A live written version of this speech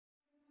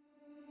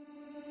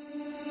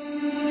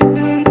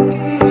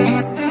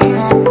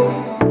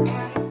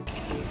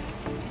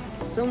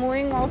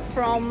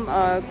from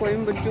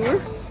Coimbatore,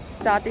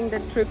 starting the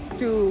trip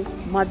to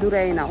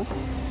Madurai now.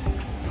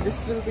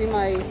 This will be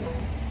my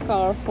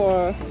car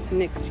for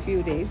next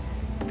few days.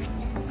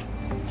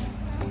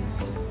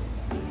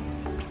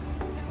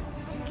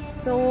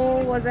 So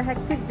it was a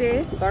hectic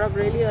day. Got up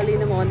really early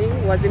in the morning,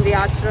 was in the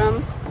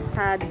ashram,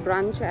 had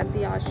brunch at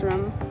the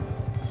ashram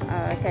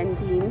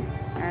canteen,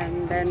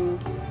 and then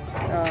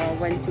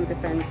went to the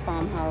friend's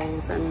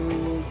farmhouse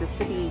and the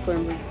city,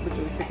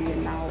 Coimbatore city,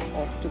 and now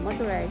off to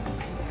Madurai.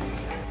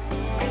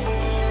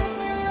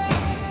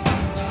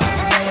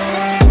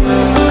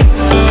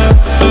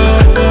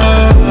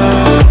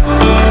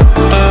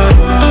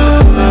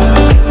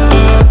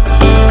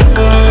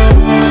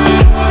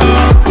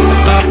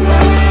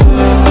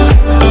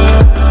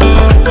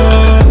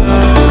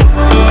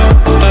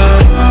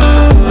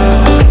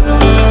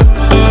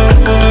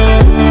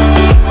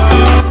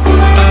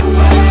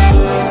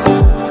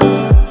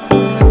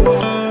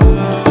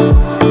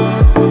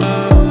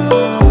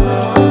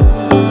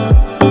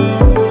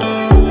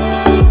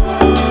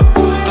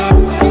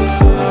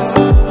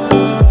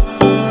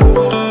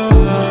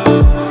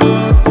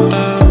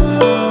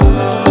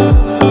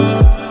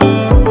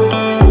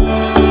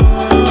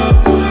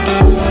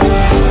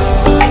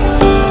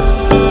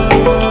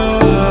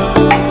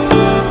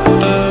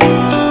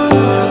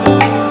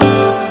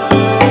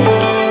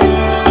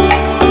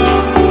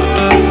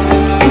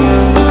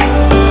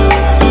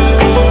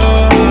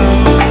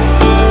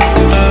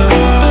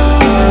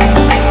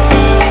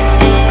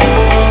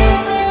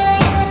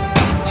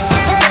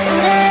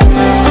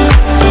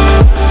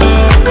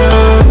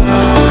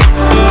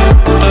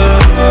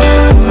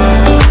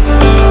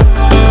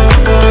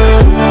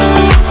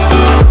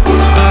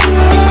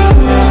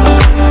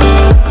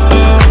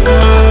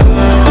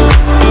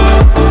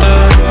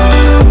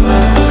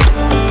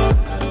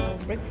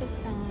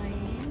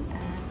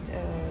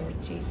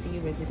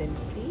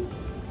 Residency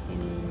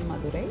in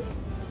Madurai.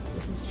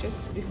 This is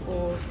just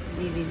before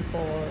leaving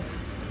for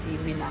the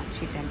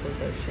Meenakshi Temple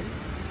darshan.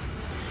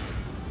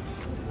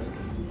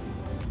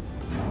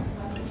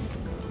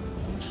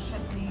 This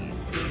chutney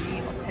is really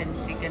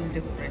authentic and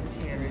different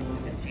here in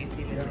the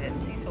JC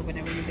Residency. So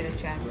whenever you get a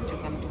chance to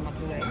come to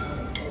Madurai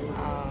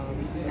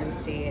and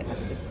stay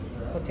at this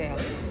hotel,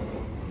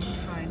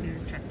 try their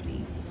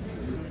chutney,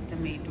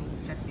 tomato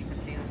chutney, but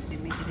they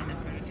make it in a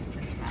very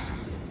different manner.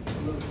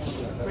 So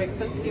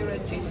breakfast here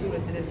at JC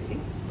Residency.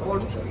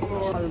 Ordered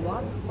for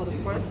halwa. For the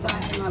first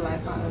time in my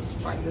life, I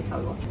have tried this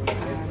halwa.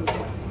 And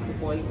the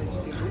boiled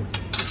vegetables,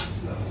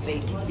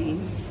 baked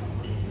beans,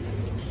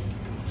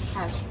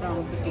 hash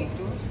brown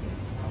potatoes,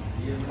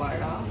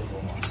 vada,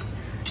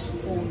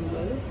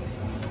 pongal,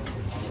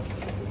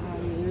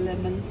 and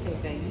lemon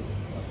satay.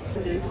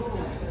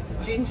 This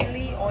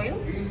gingerly oil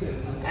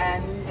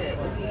and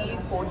idli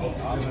podi.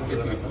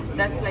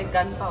 That's like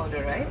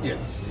gunpowder, right? Yeah.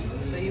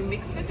 So you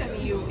mix it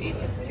and you eat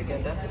it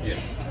together. Yeah.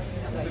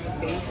 Like a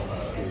paste.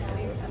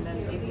 And then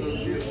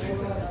idli,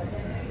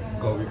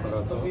 Gobi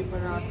paratha, gobi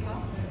paratha,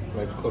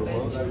 veg veg korma,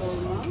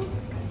 korma,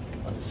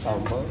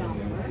 sambar,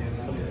 sambar,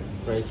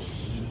 fresh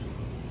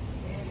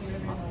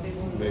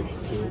veg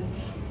stew,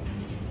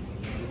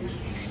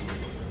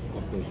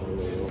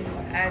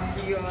 and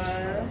your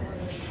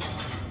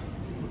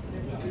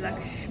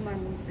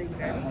Lakshman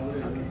cigarette.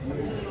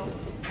 Okay.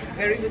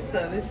 Very good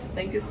service.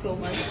 Thank you so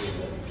much.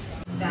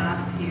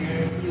 Tap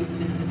here used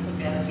in this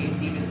hotel, JC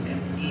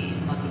Residency in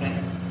Madurai.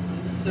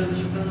 This is a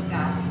surgical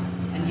tap,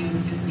 and you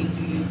just need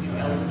to use your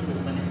elbow to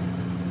open it.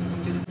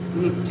 You just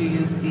need to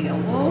use the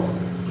elbow.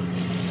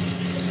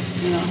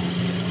 You know.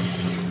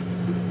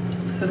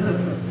 So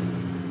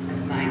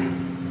that's nice.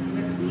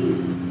 That's me.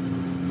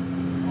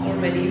 All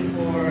ready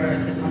for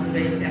the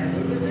Madurai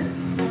temple visit.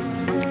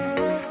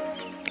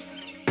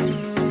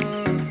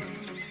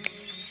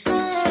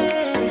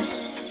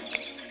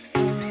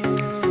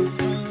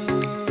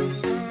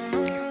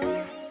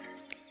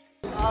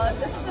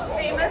 This is the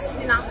famous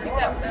Meenakshi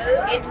Temple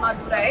in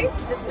Madurai.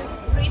 This is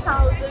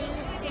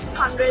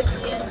 3,600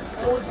 years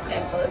old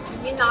temple.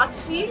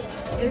 Meenakshi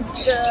is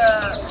the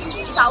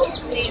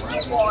south name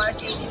for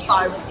Devi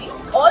Parvati.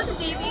 All the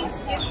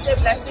Devis gives their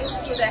blessings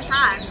through their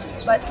hand,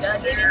 but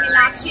Devi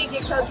Meenakshi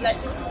gives her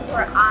blessings through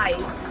her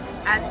eyes,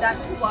 and that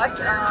is what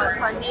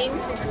her name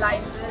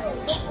symbolizes.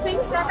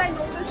 Things that I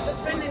noticed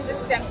different in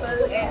this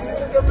temple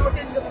is, you'll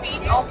notice the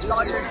feet of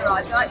Lord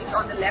Sundareswarar is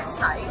on the left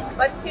side,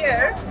 but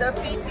here the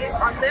feet is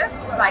on the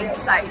right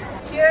side.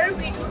 Here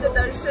we do the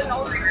darshan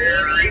of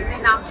Devi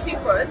Meenakshi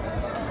first,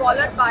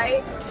 followed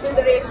by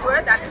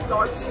Sundareswarar, that is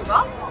Lord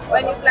Shiva.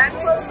 When you plan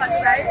for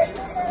Madurai,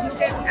 you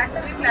can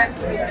actually plan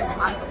to read this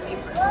month of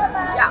April.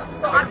 Yeah,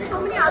 so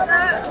many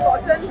other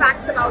important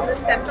facts about this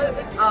temple,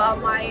 which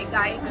my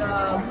guide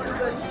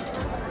Murugan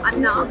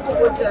Anna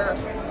would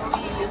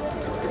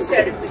be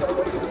sharing with you.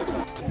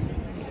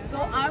 So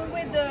I'm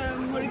with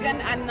Murugan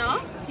Anna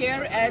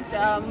here at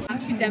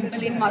Meenakshi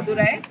Temple in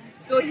Madurai.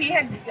 So he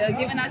had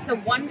given us a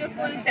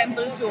wonderful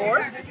temple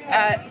tour.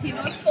 He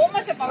knows so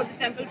much about the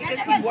temple because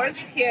he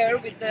works here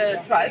with the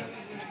trust,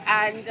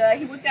 and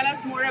he would tell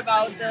us more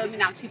about the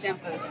Meenakshi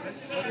Temple.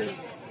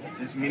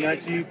 इस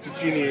मीनाक्षी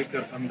कुछ नहीं,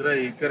 15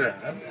 एकड़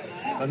है।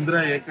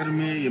 15 एकड़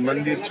में ये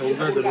मंदिर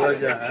 14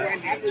 दरवाजा है।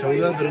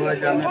 14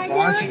 दरवाजा में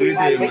 5 गेट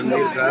है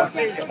मंदिर का।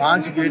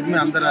 5 गेट में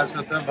अंदर आ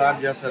सकता,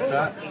 बाहर जा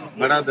सकता।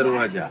 बड़ा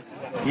दरवाजा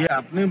ये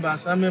अपने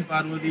भाषा में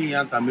पार्वती,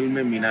 यहाँ तमिल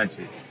में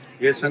मीनाक्षी।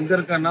 ये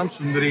शंकर का नाम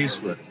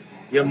सुंदरेश्वर।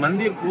 ये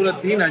मंदिर पूरा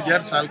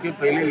 3000 साल के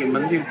पहले, ये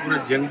मंदिर पूरा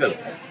जंगल,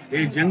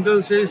 ये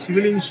जंगल से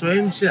शिवलिंग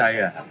स्वयं से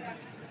आया है।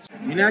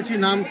 मीनाक्षी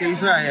नाम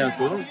कैसा आया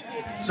तो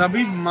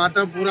सभी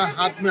माता पूरा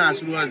हाथ में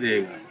आशीर्वाद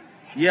देगा।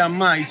 ये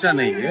अम्मा ऐसा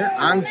नहीं है,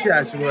 आंख से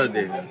आशीर्वाद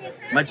देगा।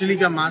 मछली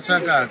का मासा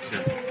का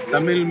अक्षर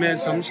तमिल में,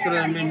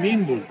 संस्कृत में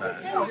मीन बोलता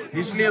है,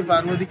 इसलिए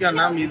पार्वती का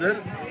नाम इधर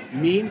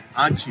मीन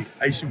आची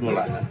ऐसी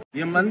बोला है।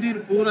 ये मंदिर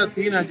पूरा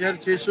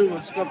 3600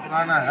 वर्ष का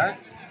पुराना है।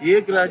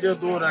 एक राजा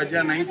 2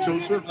 राजा नहीं,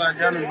 64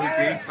 राजा ने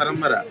बोलते एक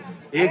परंपरा,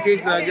 एक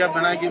एक राजा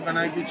बना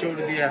के छोड़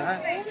दिया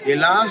है। ये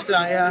लास्ट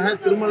आया है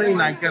तिरुमलाई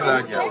नायकर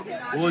राजा,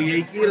 वो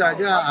एक ही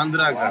राजा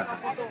आंध्रा का है।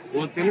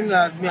 वो तेलुगु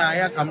आदमी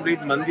आया,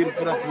 कंप्लीट मंदिर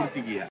पूरा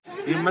पूर्ति किया।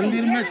 ये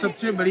मंदिर में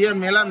सबसे बढ़िया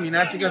मेला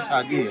मीनाक्षी का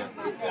शादी है।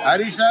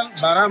 हर साल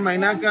 12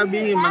 महीना का भी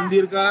ये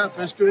मंदिर का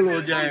फेस्टिवल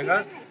हो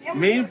जाएगा।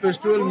 मेन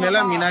फेस्टिवल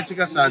मेला मीनाक्षी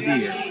का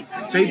शादी है,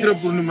 चैत्र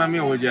पूर्णिमा में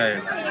हो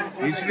जाएगा।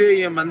 इसलिए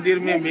ये मंदिर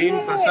में मेन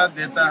प्रसाद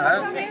देता है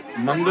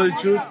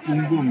मंगलचूर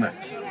कुमकुम है।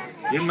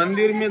 ये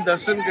मंदिर में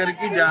दर्शन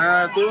करके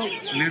जहाँ तो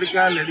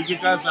लड़का लड़की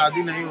का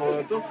शादी नहीं हो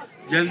तो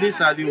जल्दी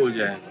शादी हो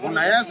जाए। वो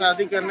नया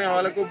शादी करने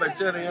वाले को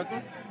बच्चा नहीं हो तो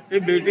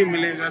एक बेटी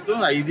मिलेगा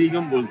तो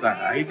ऐदीगम बोलता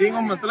है।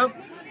 ऐदीगम मतलब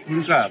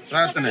उनका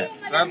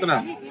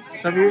प्रार्थना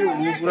सभी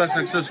वो पूरा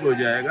सक्सेस हो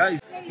जाएगा।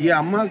 ये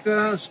अम्मा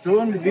का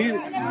स्टोन भी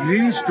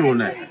ग्रीन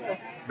स्टोन है,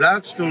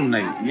 ब्लैक स्टोन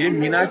नहीं। ये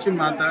मीनाक्षी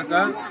माता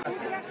का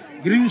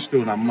ग्रीन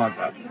स्टोन अम्मा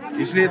का,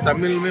 इसलिए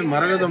तमिल में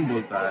मरगदम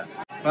बोलता है।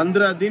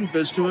 15 दिन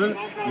फेस्टिवल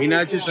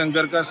मीनाक्षी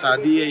शंकर का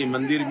शादी है ये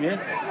मंदिर में।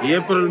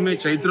 अप्रैल में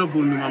चैत्र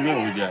पूर्णिमा में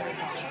हो जाएगा।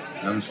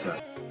 नमस्कार।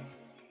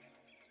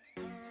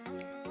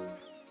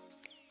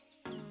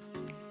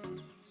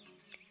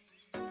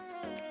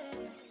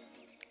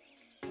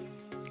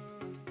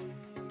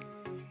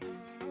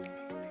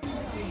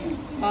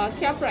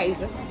 क्या प्राइस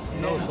है?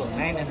 900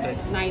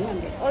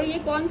 और ये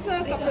कौन सा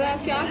कपड़ा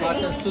क्या है?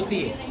 कॉटन सूती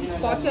है।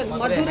 कॉटन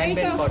मदुरई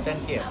का?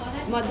 कॉटन की है।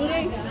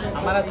 मदुरई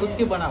हमारा खुद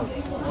की बनाओ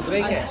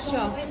मदुरई का।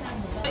 अच्छा,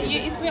 ये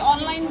इसमें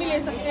ऑनलाइन भी ले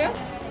सकते हैं?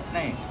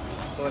 नहीं,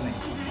 तो नहीं।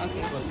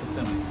 ओके, वो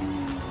सिस्टम है,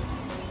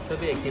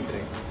 सभी एक ही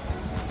प्राइस।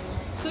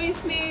 तो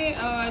इसमें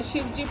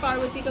शिव जी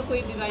पार्वती का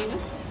कोई डिजाइन है?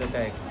 देखा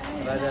एक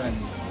राजा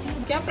रानी।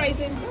 क्या प्राइस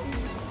है इसका?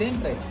 Same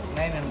price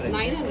 900।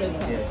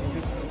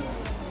 900।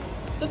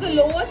 So the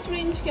lowest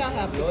range क्या है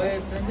आपके पास?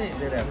 लोएस्ट रेंज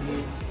इधर है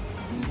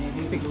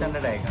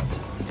 600 आएगा।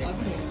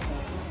 ओके,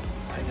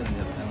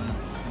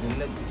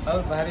 और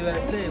भारी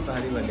वाले थे,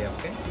 भारी वाले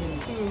आपके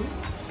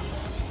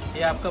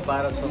ये आपका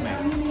 1200 में।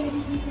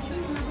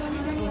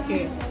 ओके,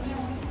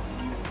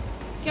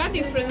 क्या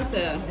डिफरेंस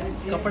है?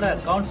 कपड़ा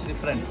काउंट्स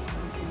डिफरेंस,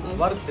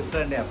 वर्क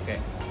डिफरेंट है आपके।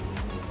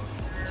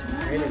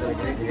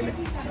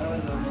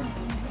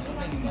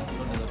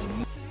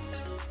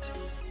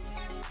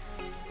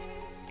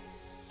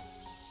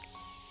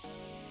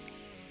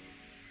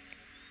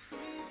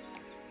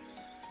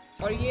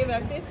 और ये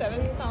वैसे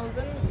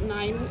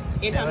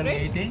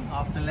 7,800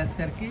 आफ्टर लेस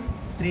करके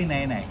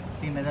 399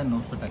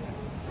 3,900 टका।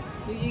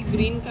 सो ये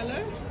ग्रीन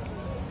कलर,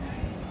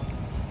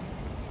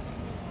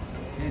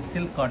 ये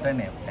सिल्क कॉटन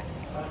है आपका।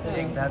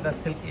 एक धागा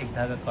सिल्क, एक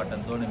धागा कॉटन,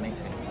 दोनों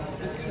मिक्स है।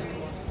 अच्छा,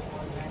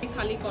 ये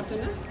खाली कॉटन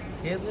है?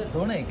 ये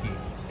दोनों एक ही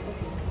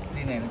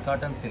 399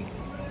 कॉटन सिल्क।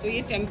 सो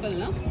ये टेम्पल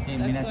ना? ये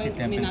Meenakshi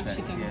temple.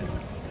 Meenakshi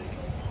temple.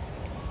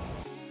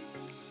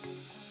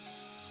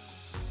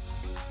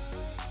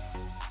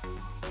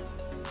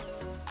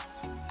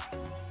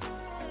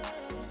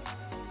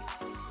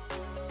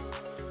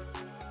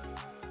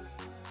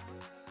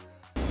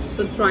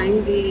 So trying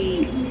the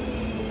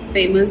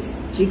famous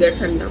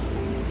Jigarthanda.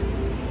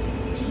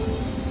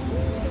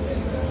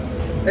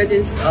 It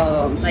is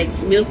like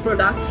milk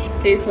product,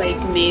 tastes like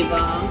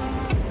meva,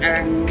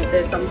 and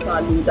there's some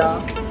faluda,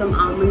 some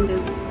almond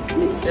is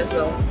mixed as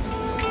well.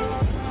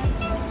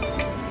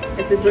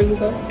 It's a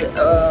drink of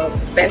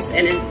best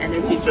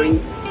energy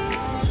drink.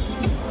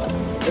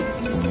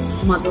 It's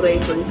Madurai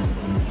drink.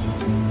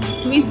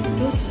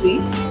 Too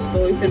sweet, so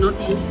if you're not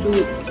used to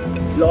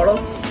lot of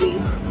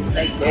sweet,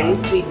 like very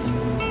sweet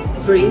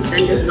drink,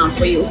 then it's not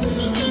for you.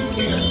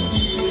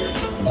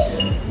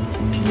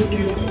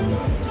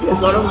 There's a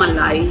lot of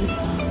malai.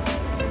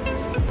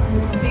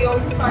 We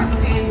also tried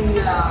it in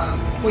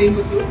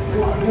Coimbatore,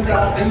 and this is the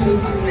special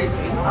Madurai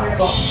drink.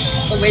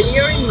 So when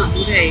you're in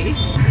Madurai,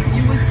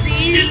 you will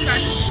see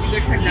such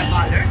Jigarthanda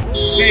parlor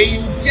where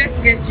you just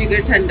get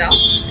Jigarthanda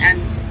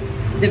and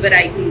the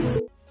varieties.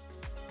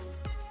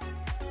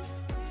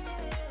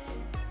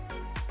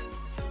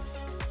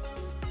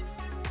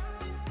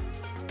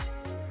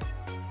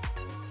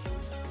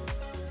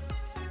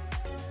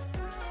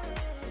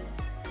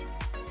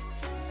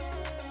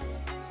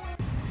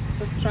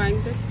 So trying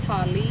this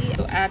thali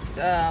at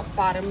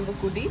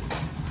Parvati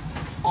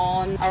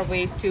on our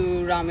way to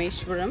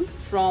Rameshwaram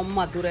from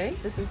Madurai.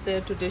 This is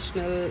their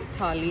traditional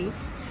thali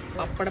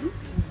papadam,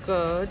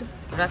 curd,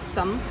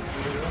 rasam,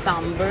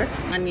 sambar,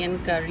 onion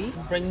curry,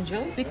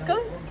 brinjal,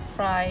 pickle,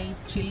 fried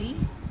chili,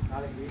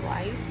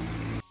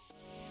 rice,